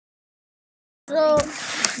So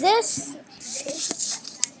this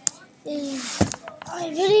is a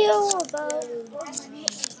video about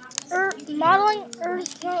modeling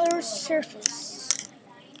Earth's surface.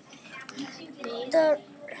 The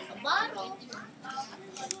model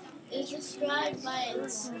is described by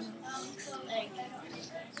its like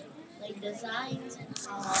designs and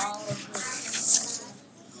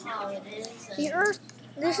how it is. the Earth.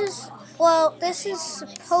 This is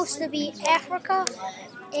supposed to be Africa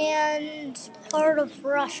and part of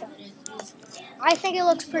Russia. I think it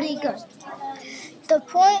looks pretty good. The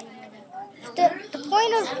point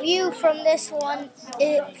of view from this one,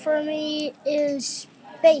 for me, is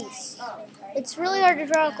space. It's really hard to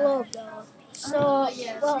draw a globe, though.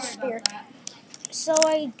 Sphere. So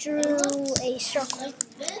I drew a circle. Like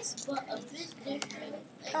this, but a bit different.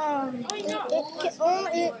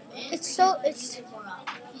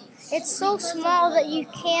 It's so small that you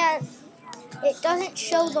can't. It doesn't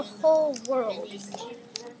show the whole world.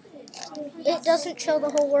 It doesn't show the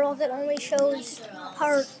whole world. It only shows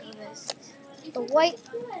part of it. The white,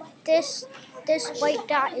 this white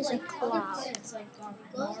dot is a cloud.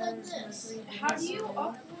 How do you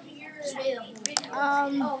upload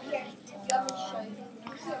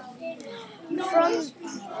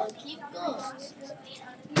keep going.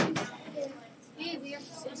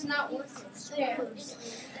 It's not working.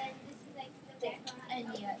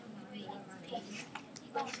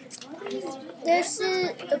 This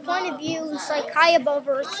is the point of view is like high above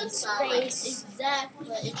Earth in space. Exactly,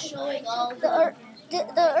 but it's showing all the Earth.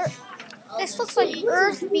 This looks like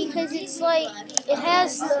Earth because it's like it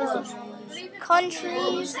has the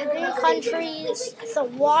countries, the green countries, the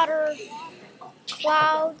water,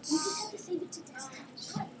 clouds,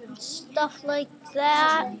 stuff like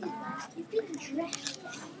that.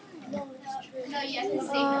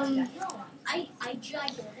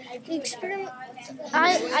 The experiment.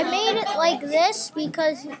 I made it like this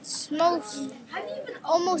because it's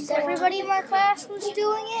almost everybody in my class was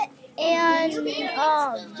doing it, and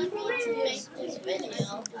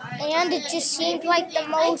it just seemed like the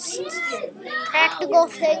most practical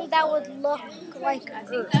thing that would look like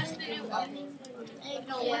Earth.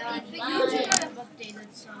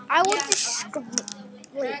 I would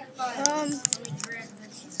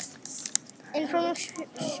and from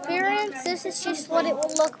experience, this is just what it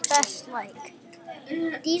will look best like.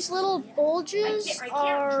 These little bulges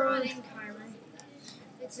are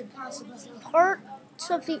parts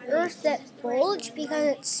of the Earth that bulge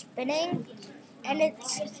because it's spinning, and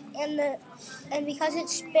because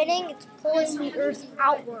it's spinning, it's pulling the Earth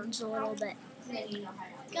outwards a little bit.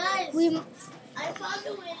 Guys, I found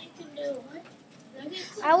a way you can do it.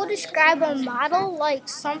 I will describe a model like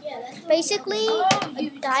basically a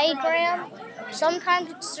diagram.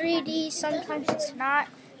 Sometimes it's 3D, sometimes it's not.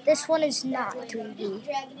 This one is not 3D.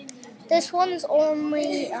 This one is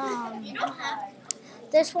only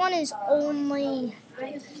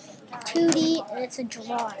 2D, and it's a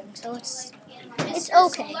drawing, so it's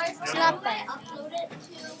okay. It's not bad.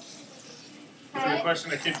 Is there a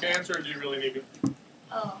question that kid can answer, or do you really need to?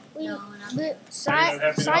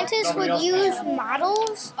 Scientists would use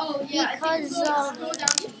models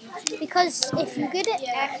because if you get it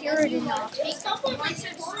accurate enough,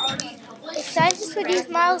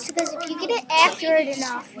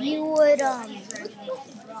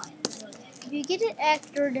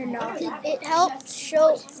 it helps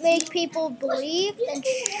make people believe and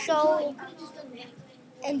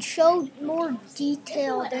show more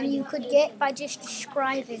detail than you could get by just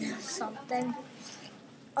describing something.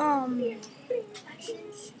 I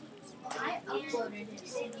uploaded it.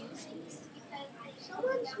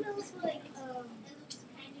 Someone smells like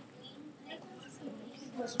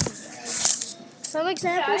Some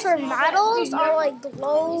examples are models are like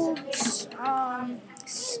globes,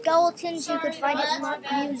 skeletons you could find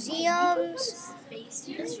in museums.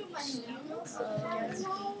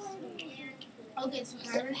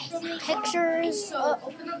 Pictures,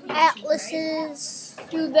 atlases.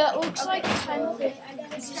 Dude, that looks like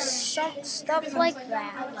Some stuff like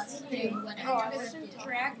that.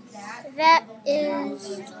 That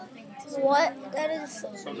is. So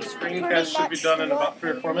the screencast should be done in about 3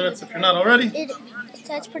 or 4 minutes if you're not already.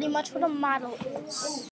 That's pretty much what a model is.